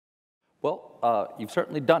you've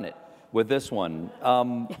certainly done it with this one.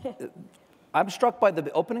 I'm struck by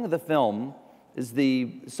the opening of the film.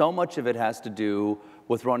 So much of it has to do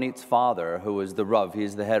with Ronit's father, who is the Rav.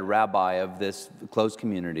 He's the head rabbi of this close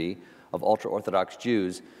community of ultra-Orthodox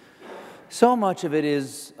Jews. So much of it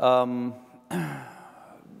is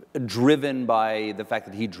driven by the fact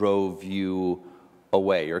that he drove you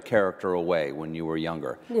away, your character away, when you were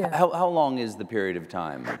younger. Yeah. How long is the period of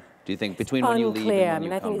time, do you think, between when you leave and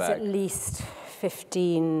when you come back? I think it's at least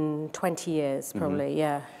 15, 20 years, probably,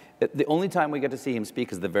 yeah. The only time we get to see him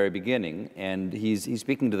speak is the very beginning, and he's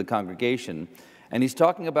speaking to the congregation, and he's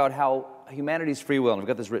talking about how humanity's free will, and I've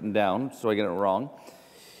got this written down so I get it wrong,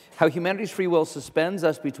 how humanity's free will suspends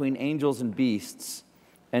us between angels and beasts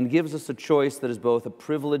and gives us a choice that is both a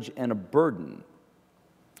privilege and a burden.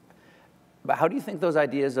 But how do you think those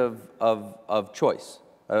ideas of choice,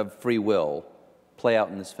 of free will, play out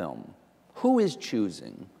in this film? Who is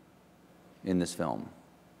choosing in this film?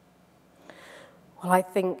 Well, I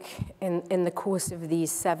think in the course of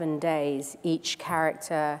these 7 days, each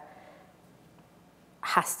character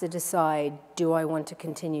has to decide, do I want to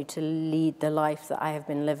continue to lead the life that I have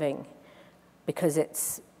been living? Because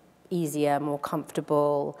it's easier, more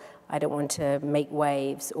comfortable, I don't want to make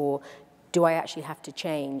waves, or do I actually have to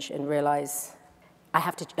change and realize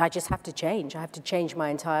I just have to change. I have to change my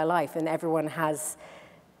entire life, and everyone has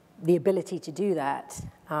the ability to do that.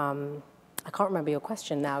 I can't remember your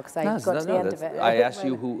question now because I got to the end of it. I asked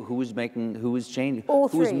you who is changing,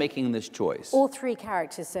 who's making this choice? All three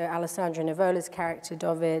characters, so Alessandra Nivola's character,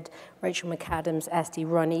 David, Rachel McAdams, Esti,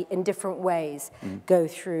 Ronnie, in different ways go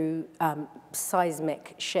through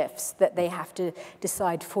seismic shifts that they have to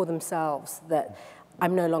decide for themselves that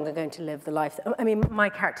I'm no longer going to live the life. I mean, my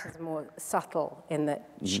character is more subtle in that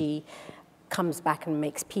she comes back and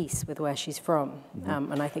makes peace with where she's from.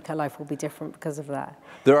 And I think her life will be different because of that.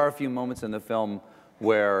 There are a few moments in the film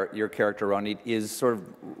where your character, Ronit, is sort of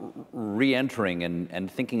re-entering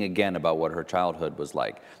and thinking again about what her childhood was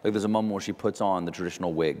like. Like there's a moment where she puts on the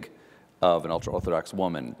traditional wig of an ultra-Orthodox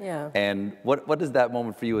woman. Yeah. And what is that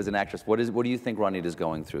moment for you as an actress? What do you think Ronit is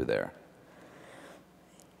going through there?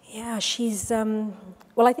 Yeah, she's,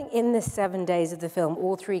 well, I think in the 7 days of the film,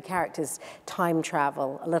 all three characters time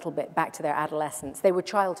travel a little bit back to their adolescence. They were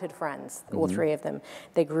childhood friends, all three of them.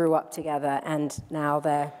 They grew up together, and now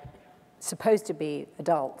they're supposed to be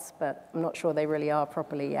adults, but I'm not sure they really are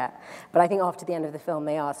properly yet. But I think after the end of the film,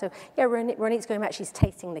 they are. So yeah, Ronit's going back. She's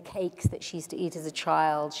tasting the cakes that she used to eat as a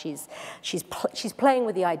child. She's playing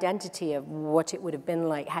with the identity of what it would have been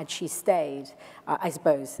like had she stayed, I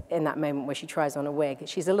suppose, in that moment where she tries on a wig.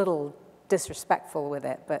 She's a little disrespectful with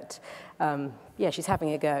it, but yeah, she's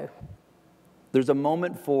having a go. There's a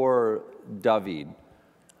moment for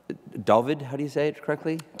David, how do you say it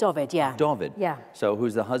correctly? David, yeah. David. Yeah. So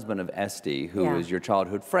who's the husband of Esti, who is your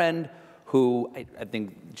childhood friend, who I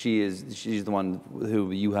think she's the one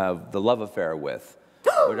who you have the love affair with.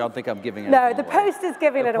 I don't think I'm giving it away. No, the poster's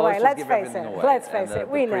giving it away. Let's face it. Let's face it.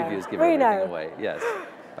 We know. The preview's giving everything away. Yes.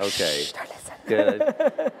 Okay. Shh, don't listen.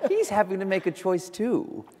 Good. He's having to make a choice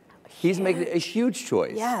too. He's making a huge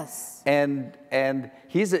choice. Yes. And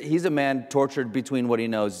he's a man tortured between what he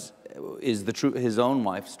knows is his own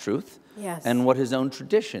wife's truth, yes, and what his own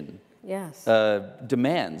tradition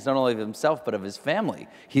demands, not only of himself but of his family.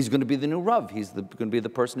 He's going to be the new Rav. He's going to be the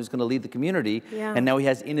person who's going to lead the community, and now he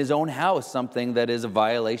has in his own house something that is a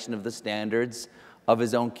violation of the standards of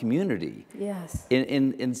his own community. Yes.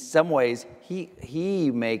 In some ways, he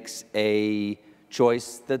makes a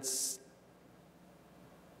choice that's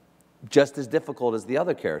just as difficult as the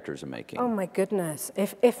other characters are making. Oh my goodness,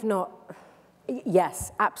 if not.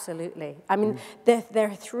 Yes, absolutely. I mean, there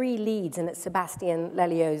are three leads, and it's Sebastian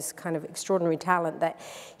Lelio's kind of extraordinary talent that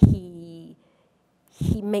he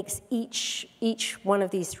makes each one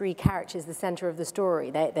of these three characters the center of the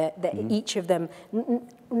story. Each of them,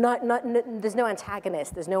 there's no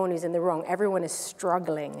antagonist, there's no one who's in the wrong. Everyone is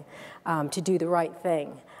struggling to do the right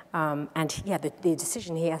thing. And yeah, the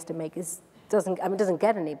decision he has to make doesn't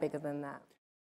get any bigger than that.